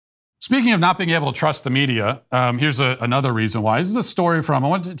Speaking of not being able to trust the media, here's another reason why. This is a story from,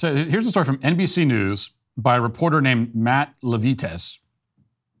 here's a story from NBC News by a reporter named Matt Levites.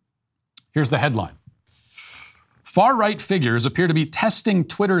 Here's the headline. Far-right figures appear to be testing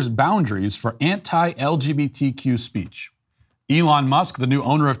Twitter's boundaries for anti-LGBTQ speech. Elon Musk, the new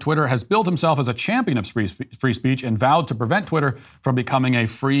owner of Twitter, has billed himself as a champion of free speech and vowed to prevent Twitter from becoming a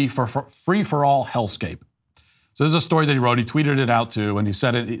free-for-all hellscape. So this is a story that he wrote. He tweeted it out too, and he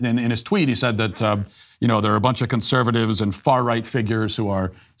said it in his tweet. He said that there are a bunch of conservatives and far-right figures who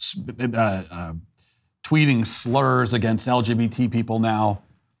are tweeting slurs against LGBT people now.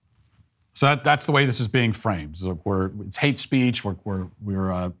 So that's the way this is being framed. So it's hate speech.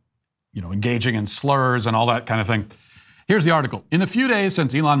 We're engaging in slurs and all that kind of thing. Here's the article. In the few days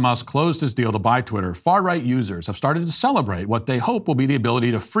since Elon Musk closed his deal to buy Twitter, far-right users have started to celebrate what they hope will be the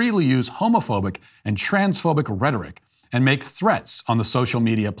ability to freely use homophobic and transphobic rhetoric and make threats on the social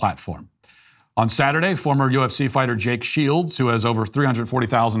media platform. On Saturday, former UFC fighter Jake Shields, who has over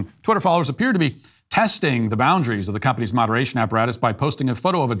 340,000 Twitter followers, appeared to be testing the boundaries of the company's moderation apparatus by posting a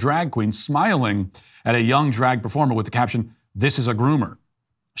photo of a drag queen smiling at a young drag performer with the caption, "This is a groomer."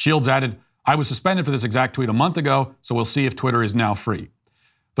 Shields added, "I was suspended for this exact tweet a month ago, so we'll see if Twitter is now free."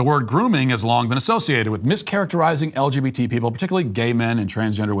 The word grooming has long been associated with mischaracterizing LGBT people, particularly gay men and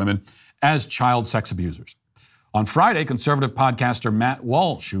transgender women, as child sex abusers. On Friday, conservative podcaster Matt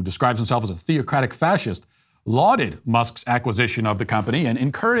Walsh, who describes himself as a theocratic fascist, lauded Musk's acquisition of the company and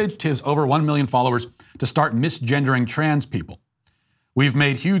encouraged his over 1 million followers to start misgendering trans people. "We've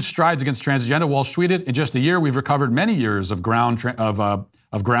made huge strides against transgender," Walsh tweeted. "In just a year, we've recovered many years of ground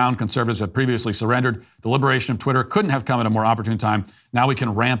conservatives have previously surrendered. The liberation of Twitter couldn't have come at a more opportune time. Now we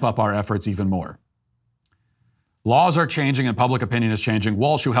can ramp up our efforts even more." Laws are changing and public opinion is changing.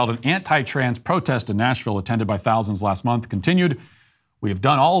 Walsh, who held an anti-trans protest in Nashville attended by thousands last month, continued, "We have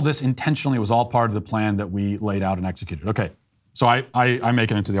done all of this intentionally. It was all part of the plan that we laid out and executed." Okay, so I make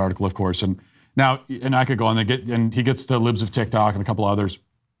it into the article, of course, and I could go on and he gets to libs of TikTok and a couple others.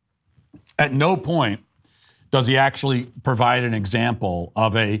 At no point does he actually provide an example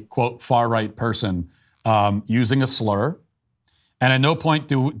of a, quote, far-right person using a slur. And at no point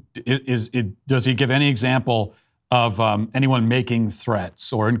does he give any example of anyone making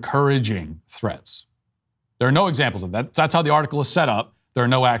threats or encouraging threats. There are no examples of that. That's how the article is set up. There are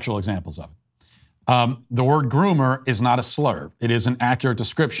no actual examples of it. The word groomer is not a slur. It is an accurate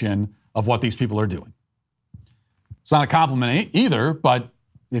description of what these people are doing. It's not a compliment either, but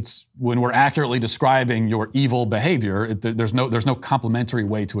it's when we're accurately describing your evil behavior, there's no complimentary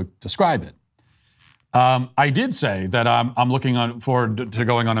way to describe it. I did say that I'm looking forward to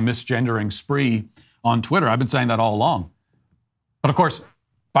going on a misgendering spree on Twitter. I've been saying that all along. But of course,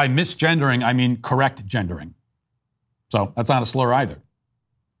 by misgendering, I mean correct gendering. So that's not a slur either.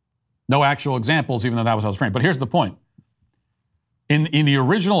 No actual examples, even though that was how it was framed. But here's the point. In the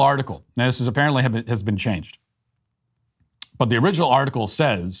original article, now this is apparently has been changed. But the original article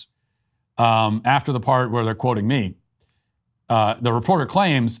says, after the part where they're quoting me, the reporter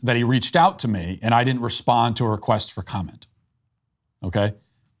claims that he reached out to me and I didn't respond to a request for comment. Okay?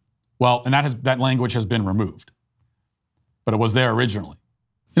 Well, and that language has been removed. But it was there originally.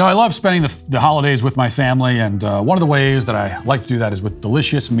 You know, I love spending the holidays with my family, and one of the ways that I like to do that is with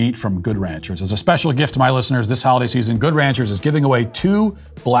delicious meat from Good Ranchers. As a special gift to my listeners this holiday season, Good Ranchers is giving away 2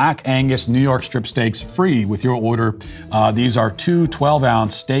 Black Angus New York strip steaks free with your order. These are 2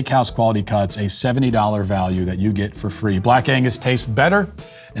 12-ounce steakhouse quality cuts, a $70 value that you get for free. Black Angus tastes better,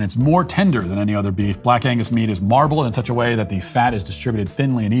 and it's more tender than any other beef. Black Angus meat is marbled in such a way that the fat is distributed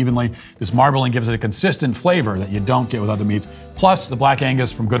thinly and evenly. This marbling gives it a consistent flavor that you don't get with other meats. Plus, the Black Angus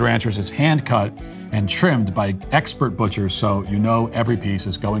from Good Ranchers is hand cut and trimmed by expert butchers, so you know every piece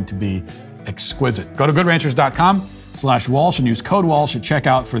is going to be exquisite. Go to goodranchers.com/Walsh and use code Walsh at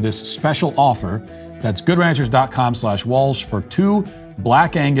checkout for this special offer. That's goodranchers.com/Walsh for 2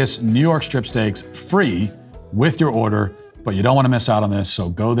 Black Angus New York strip steaks free with your order. But you don't want to miss out on this, so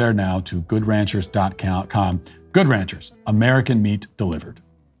go there now to goodranchers.com. Good Ranchers, American meat delivered.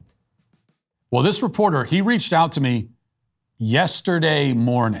 Well, this reporter, he reached out to me yesterday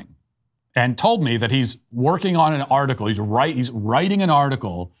morning and told me that he's working on an article. He's writing an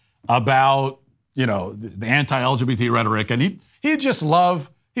article about, the anti-LGBT rhetoric, and he'd love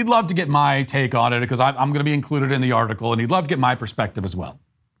to get my take on it because I'm going to be included in the article, and he'd love to get my perspective as well.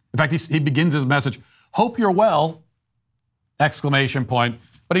 In fact, he begins his message, "Hope you're well!" Exclamation point.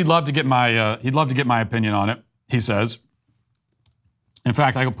 But he'd love to get my opinion on it. He says. In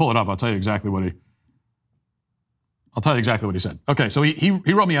fact, I can pull it up. I'll tell you exactly what he said. Okay, so he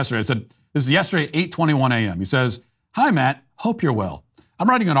wrote me yesterday. I said, this is yesterday at 8:21 a.m. He says, "Hi, Matt. Hope you're well. I'm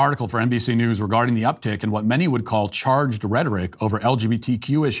writing an article for NBC News regarding the uptick in what many would call charged rhetoric over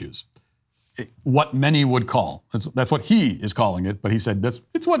LGBTQ issues. What many would call. That's what he is calling it, but he said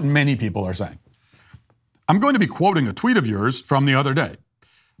it's what many people are saying. I'm going to be quoting a tweet of yours from the other day,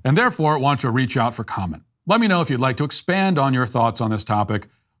 and therefore want you to reach out for comment. Let me know if you'd like to expand on your thoughts on this topic.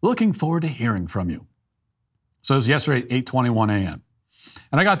 Looking forward to hearing from you. So it was yesterday at 8:21 a.m.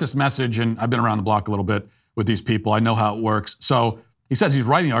 And I got this message, and I've been around the block a little bit with these people. I know how it works. So he says he's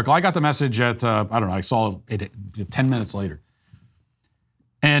writing the article. I got the message at, I don't know, I saw it 10 minutes later.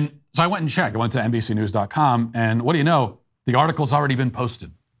 And so I went and checked. I went to NBCnews.com, and what do you know? The article's already been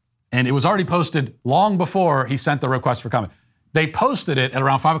posted. And it was already posted long before he sent the request for comment. They posted it at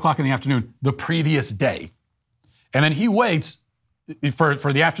around 5 o'clock in the afternoon the previous day. And then he waits for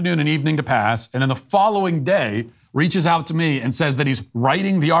the afternoon and evening to pass, and then the following day reaches out to me and says that he's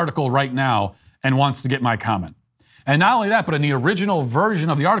writing the article right now and wants to get my comment. And not only that, but in the original version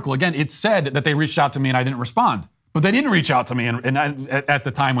of the article, again, it said that they reached out to me and I didn't respond. But they didn't reach out to me at the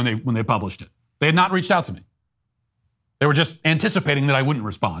time when they published it. They had not reached out to me. They were just anticipating that I wouldn't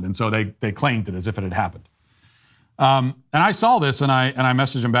respond, and so they claimed it as if it had happened. And I saw this, and I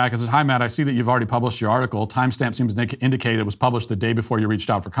messaged him back. I said, "Hi, Matt, I see that you've already published your article. Timestamp seems to indicate it was published the day before you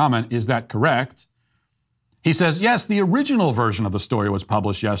reached out for comment. Is that correct?" He says, "Yes, the original version of the story was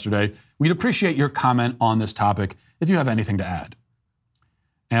published yesterday. We'd appreciate your comment on this topic if you have anything to add."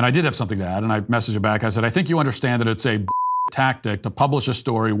 And I did have something to add, and I messaged him back. I said, "I think you understand that it's a tactic to publish a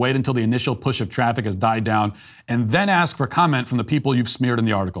story, wait until the initial push of traffic has died down, and then ask for comment from the people you've smeared in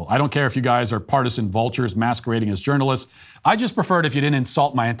the article. I don't care if you guys are partisan vultures masquerading as journalists. I just preferred if you didn't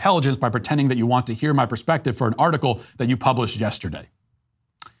insult my intelligence by pretending that you want to hear my perspective for an article that you published yesterday."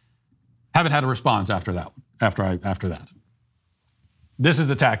 Haven't had a response after that. After that. This is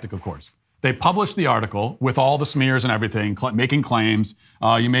the tactic, of course. They published the article with all the smears and everything, making claims.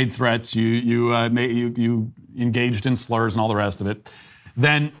 You made threats. You engaged in slurs and all the rest of it.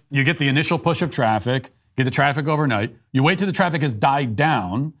 Then you get the initial push of traffic. Get the traffic overnight. You wait till the traffic has died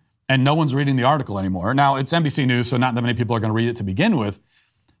down, and no one's reading the article anymore. Now it's NBC News, so not that many people are going to read it to begin with.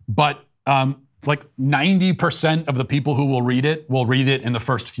 But like 90% of the people who will read it in the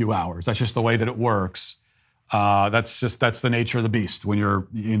first few hours. That's just the way that it works. That's the nature of the beast when you're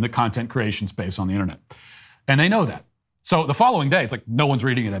in the content creation space on the internet. And they know that. So the following day, it's like no one's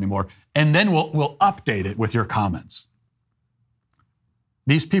reading it anymore. And then we'll update it with your comments.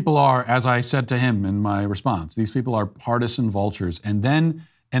 These people are, as I said to him in my response, these people are partisan vultures. And then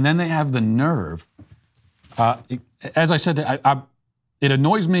they have the nerve. As I said, it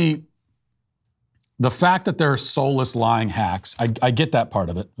annoys me. The fact that they're soulless lying hacks, I get that part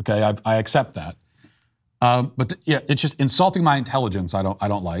of it. Okay, I accept that. But yeah, it's just insulting my intelligence. I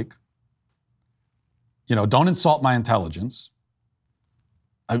don't like. You know, don't insult my intelligence.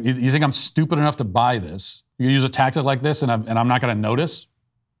 You think I'm stupid enough to buy this? You use a tactic like this, and I'm not going to notice.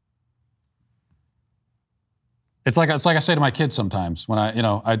 It's like I say to my kids sometimes when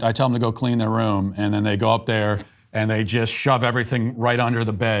I tell them to go clean their room, and then they go up there and they just shove everything right under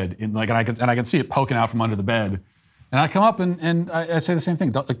the bed, and I can see it poking out from under the bed. And I come up and I say the same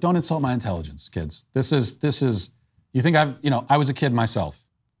thing. Don't insult my intelligence, kids. This is. You think I was a kid myself.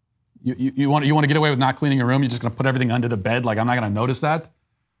 You want to get away with not cleaning your room? You're just going to put everything under the bed? Like I'm not going to notice that?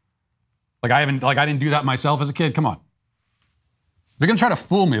 I didn't do that myself as a kid. Come on. If you're going to try to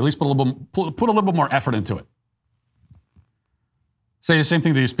fool me, at least put a little bit more effort into it. Say the same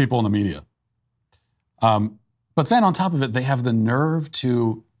thing to these people in the media. But then on top of it, they have the nerve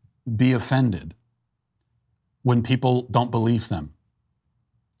to be offended when people don't believe them.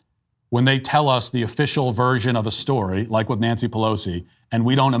 When they tell us the official version of a story, like with Nancy Pelosi, and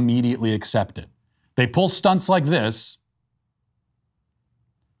we don't immediately accept it. They pull stunts like this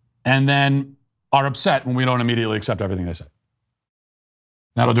and then are upset when we don't immediately accept everything they say.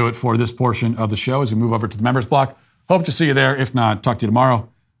 That'll do it for this portion of the show as we move over to the members block. Hope to see you there. If not, talk to you tomorrow.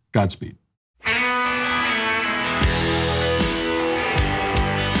 Godspeed.